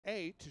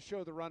8 to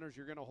show the runners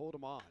you're going to hold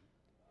them on.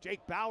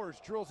 Jake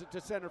Bauers drills it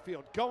to center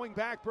field. Going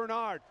back,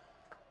 Bernard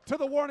to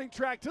the warning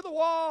track, to the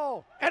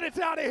wall, and it's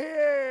out of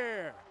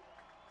here.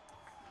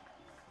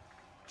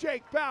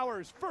 Jake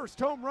Bauers, first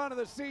home run of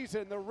the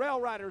season. The Rail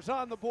Riders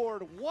on the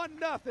board,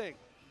 1-0.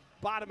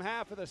 Bottom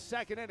half of the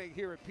second inning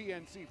here at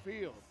PNC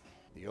Field.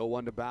 The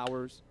 0-1 to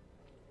Bauers.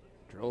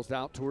 Drills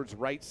out towards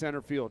right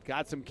center field.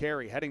 Got some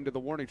carry, heading to the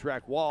warning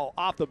track. Wall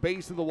off the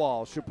base of the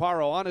wall.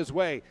 Chaparro on his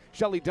way.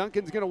 Shelly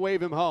Duncan's going to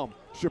wave him home.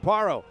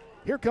 Chaparro,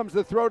 here comes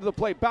the throw to the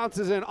plate.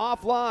 Bounces in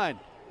offline.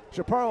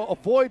 Chaparro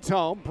avoids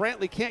home.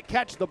 Brantley can't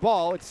catch the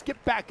ball. It's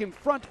skipped back in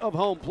front of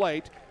home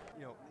plate.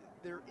 You know,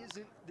 there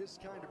isn't this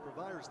kind of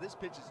providers. This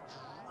pitch is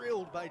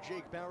drilled by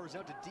Jake Bauers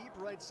out to deep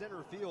right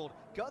center field.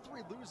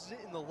 Guthrie loses it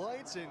in the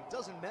lights, and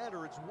doesn't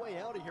matter. It's way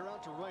out of here,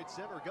 out to right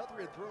center.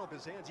 Guthrie had thrown up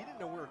his hands. He didn't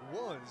know where it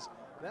was.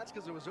 That's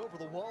because it was over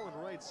the wall in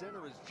right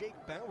center, as Jake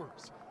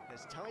Bauers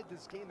has tied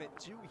this game at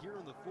 2 here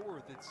in the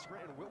 4th. It's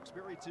Scranton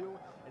Wilkes-Barre 2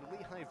 and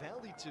Lehigh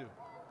Valley 2.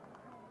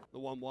 The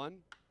 1-1.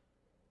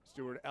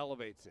 Stewart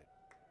elevates it.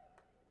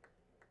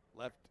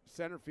 Left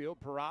center field.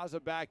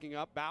 Peraza backing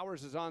up.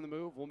 Bauers is on the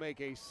move. Will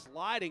make a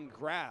sliding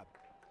grab.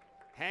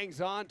 Hangs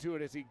on to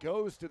it as he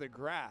goes to the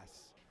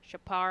grass.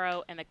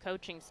 Chaparro and the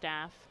coaching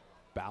staff.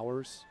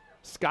 Bauers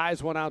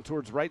skies one out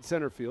towards right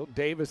center field.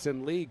 Davis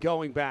and Lee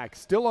going back.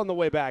 Still on the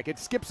way back. It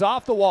skips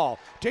off the wall.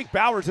 Jake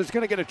Bauers is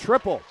going to get a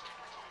triple.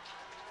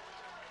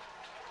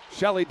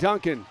 Shelly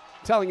Duncan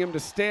telling him to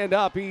stand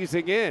up,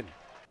 easing in.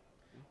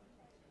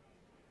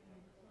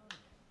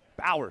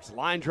 Bauers,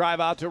 line drive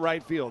out to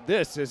right field.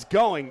 This is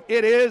going.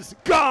 It is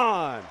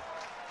gone.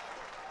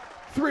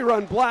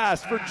 3-run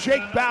blast for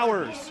Jake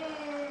Bauers.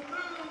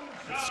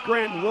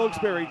 Scranton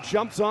Wilkes-Barre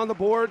jumps on the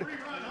board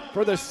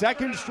for the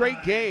second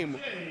straight game.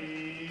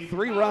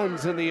 3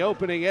 runs in the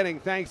opening inning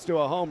thanks to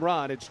a home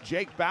run. It's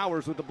Jake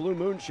Bauers with the blue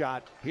moon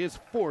shot, his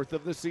 4th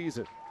of the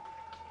season.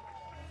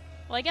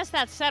 Well, I guess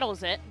that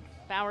settles it.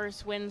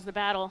 Bauers wins the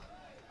battle.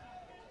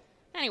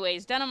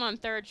 Anyways, Dunham on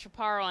third,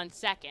 Chaparro on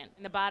second.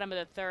 In the bottom of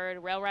the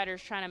 3rd, Rail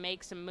Riders trying to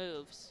make some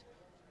moves.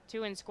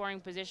 2 in scoring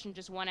position,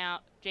 just 1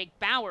 out. Jake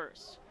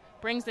Bauers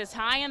brings this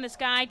high in the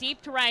sky,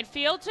 deep to right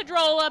field.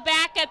 Tadrola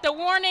back at the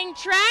warning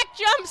track,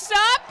 jumps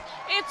up,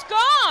 it's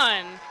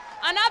gone.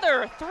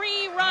 Another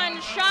 3-run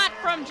shot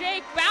from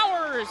Jake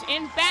Bauers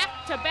in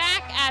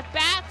back-to-back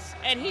at-bats,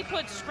 and he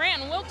puts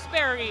Scranton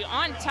Wilkes-Barre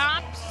on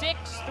top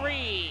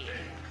 6-3.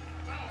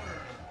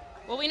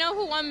 Well, we know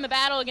who won the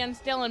battle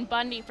against Dylan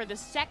Bundy for the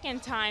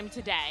 2nd time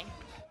today.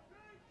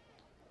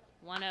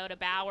 1-0 to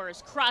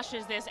Bauers,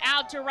 crushes this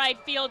out to right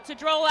field.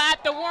 Tadrola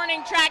at the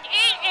warning track,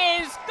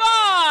 it is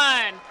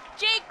gone!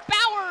 Jake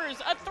Bauers,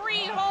 a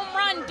 3-home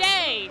run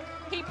day.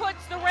 He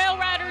puts the Rail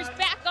Riders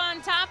back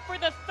on top for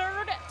the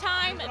 3rd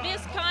time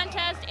this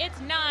contest. It's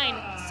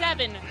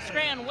 9-7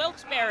 Scranton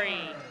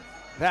Wilkes-Barre.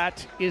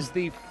 That is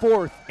the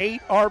 4th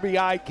 8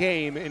 RBI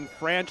game in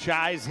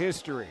franchise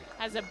history.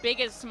 Has the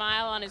biggest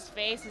smile on his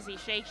face as he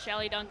shakes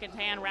Shelly Duncan's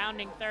hand,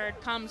 rounding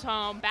 3rd, comes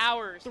home.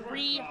 Bauers,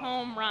 3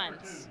 home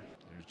runs.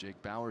 There's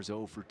Jake Bauers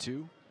 0 for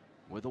 2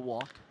 with a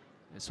walk.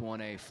 This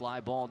one a fly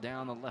ball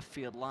down the left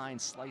field line,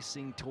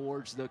 slicing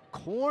towards the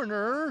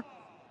corner.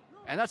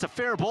 And that's a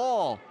fair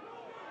ball.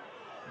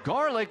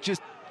 Garlick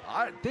just,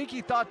 I think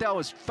he thought that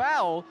was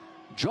foul,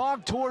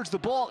 jogged towards the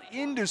ball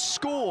into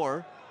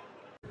score.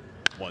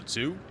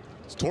 1-2.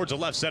 It's towards the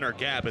left center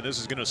gap, and this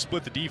is going to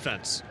split the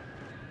defense.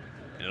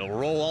 And it'll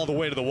roll all the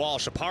way to the wall.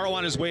 Chaparro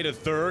on his way to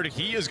 3rd.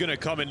 He is going to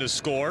come in to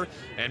score.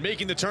 And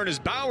making the turn is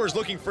Bauers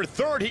looking for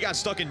 3rd. He got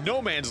stuck in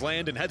no man's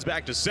land and heads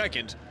back to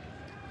 2nd.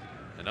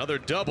 Another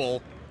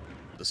double.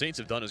 The Saints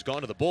have done is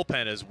gone to the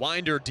bullpen as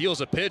Winder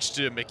deals a pitch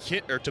to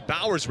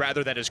Bauers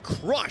rather, that is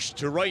crushed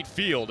to right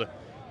field.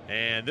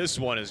 And this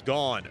one is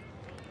gone.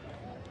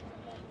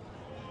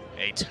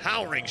 A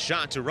towering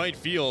shot to right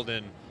field,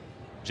 and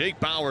Jake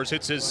Bauers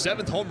hits his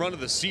 7th home run of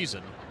the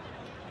season,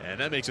 and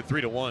that makes it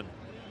 3-1.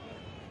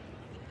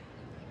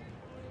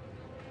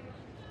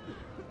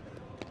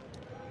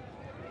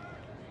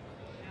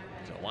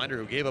 So Winder,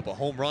 who gave up a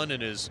home run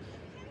in his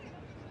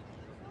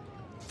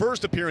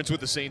first appearance with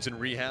the Saints in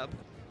rehab.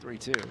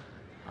 3-2.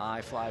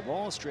 High fly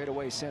ball,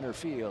 straightaway center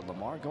field.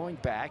 Lamar going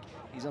back.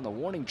 He's on the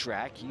warning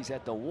track. He's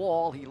at the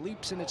wall. He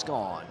leaps and it's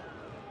gone.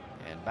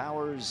 And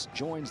Bauers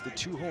joins the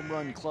 2-home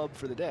run club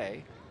for the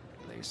day.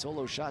 With a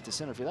solo shot to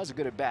center field. That's a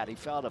good at bat. He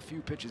fouled a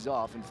few pitches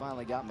off and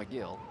finally got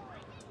McGill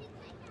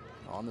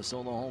on the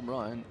solo home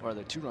run, or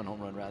the 2-run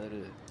home run rather,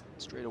 to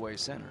straightaway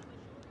center.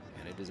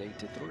 And it is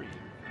 8-3.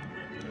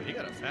 He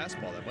got a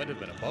fastball that might have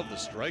been above the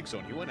strike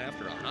zone. He went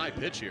after a high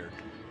pitch here.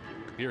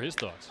 Here are his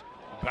thoughts.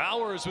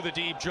 Bauers with a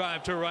deep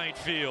drive to right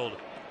field.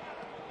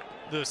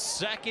 The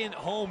 2nd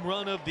home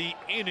run of the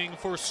inning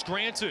for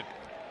Scranton.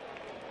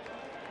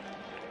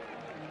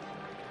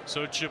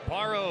 So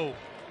Chaparro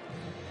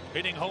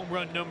hitting home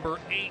run number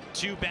 8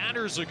 2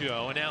 batters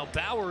ago, and now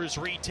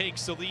Bauers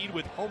retakes the lead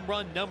with home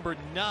run number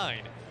 9,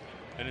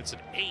 and it's an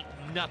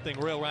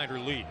 8-0 Rail Rider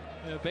lead.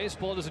 Yeah,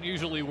 baseball doesn't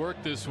usually work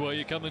this way.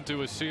 You come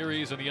into a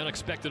series and the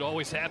unexpected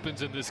always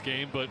happens in this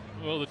game, but,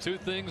 well, the two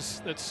things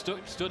that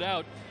stood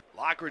out.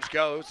 Lockridge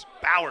goes.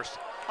 Bauers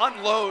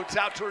unloads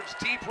out towards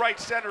deep right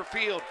center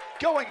field.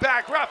 Going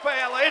back,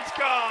 Rafaela, it's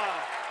gone.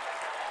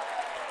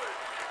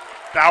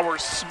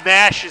 Bauers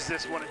smashes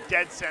this one in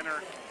dead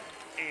center,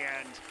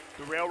 and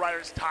the Rail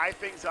Riders tie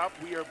things up.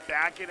 We are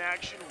back in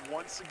action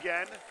once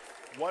again.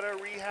 What a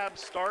rehab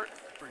start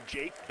for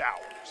Jake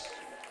Bauers.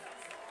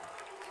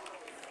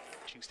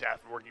 Pitching staff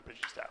and working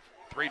pitching staff.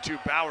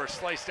 3-2 Bauers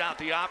sliced out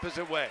the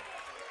opposite way.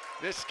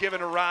 This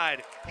given a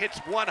ride, hits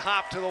one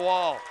hop to the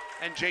wall,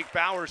 and Jake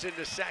Bauers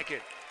into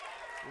second.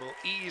 Will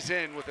ease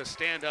in with a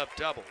stand-up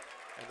double.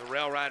 And the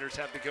Rail Riders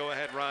have the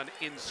go-ahead run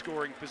in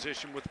scoring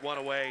position with one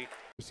away.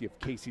 See if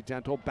Casey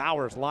Dental.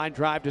 Bauers line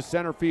drive to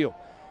center field.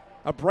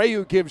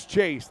 Abreu gives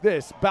chase.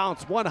 This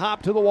bounce one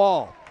hop to the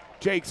wall.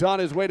 Jake's on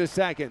his way to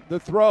second. The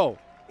throw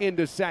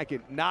into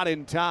second, not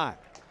in time.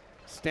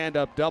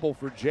 Stand-up double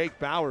for Jake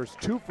Bauers.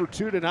 2 for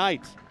 2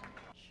 tonight.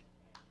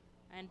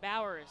 And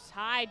Bauers,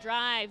 high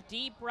drive,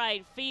 deep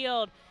right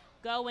field,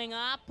 going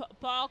up,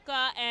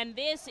 Balka, and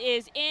this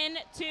is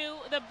into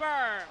the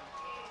berm.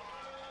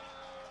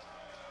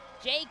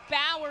 Jake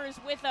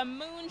Bauers with a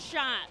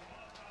moonshot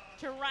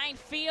to right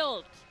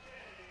field.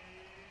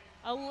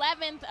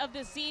 11th of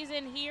the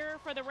season here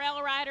for the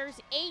Rail Riders,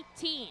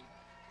 18,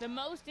 the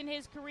most in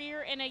his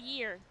career in a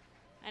year.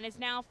 And it's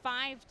now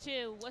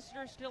 5-2.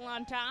 Worcester still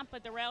on top,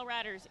 but the Rail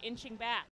Riders inching back.